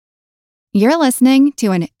You're listening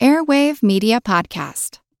to an Airwave Media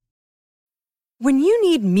Podcast. When you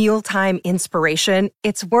need mealtime inspiration,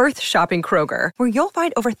 it's worth shopping Kroger, where you'll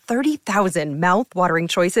find over 30,000 mouth-watering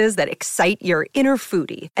choices that excite your inner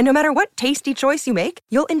foodie. And no matter what tasty choice you make,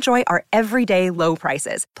 you'll enjoy our everyday low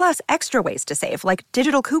prices, plus extra ways to save, like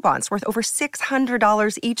digital coupons worth over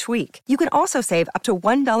 $600 each week. You can also save up to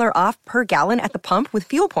 $1 off per gallon at the pump with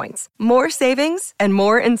fuel points. More savings and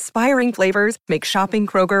more inspiring flavors make shopping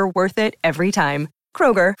Kroger worth it every time.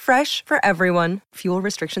 Kroger, fresh for everyone. Fuel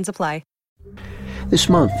restrictions apply. This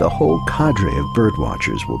month, a whole cadre of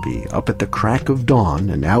birdwatchers will be up at the crack of dawn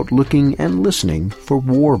and out looking and listening for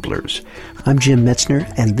warblers. I'm Jim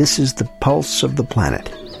Metzner, and this is the Pulse of the Planet.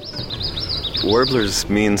 Warblers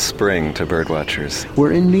mean spring to birdwatchers.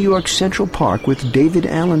 We're in New York's Central Park with David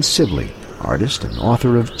Allen Sibley, artist and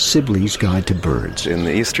author of Sibley's Guide to Birds. In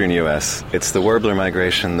the eastern U.S., it's the warbler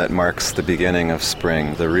migration that marks the beginning of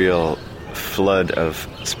spring. The real flood of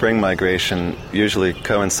spring migration usually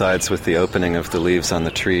coincides with the opening of the leaves on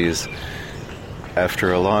the trees.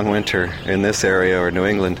 After a long winter in this area or New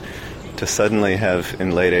England, to suddenly have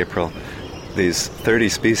in late April these 30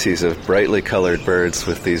 species of brightly colored birds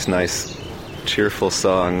with these nice cheerful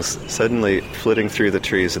songs suddenly flitting through the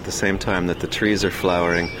trees at the same time that the trees are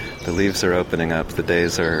flowering, the leaves are opening up, the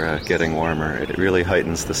days are getting warmer. It really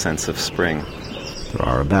heightens the sense of spring. There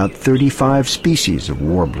are about 35 species of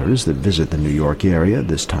warblers that visit the New York area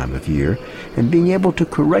this time of year, and being able to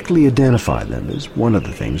correctly identify them is one of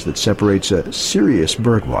the things that separates a serious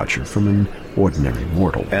birdwatcher from an ordinary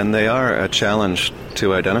mortal. And they are a challenge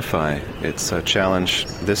to identify. It's a challenge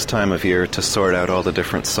this time of year to sort out all the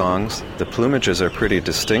different songs. The plumages are pretty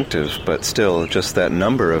distinctive, but still, just that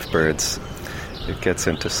number of birds, it gets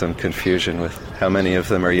into some confusion with how many of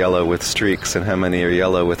them are yellow with streaks and how many are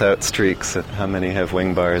yellow without streaks and how many have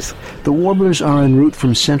wing bars. The warblers are en route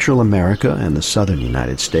from Central America and the southern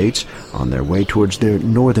United States on their way towards their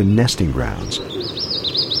northern nesting grounds.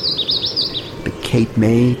 The Cape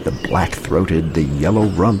May, the black-throated, the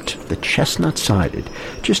yellow-rumped, the chestnut-sided,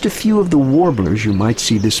 just a few of the warblers you might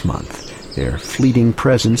see this month. Their fleeting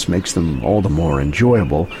presence makes them all the more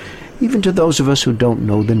enjoyable, even to those of us who don't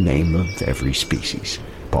know the name of every species.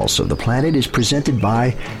 Pulse of the Planet is presented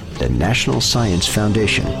by the National Science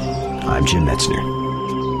Foundation. I'm Jim Metzner.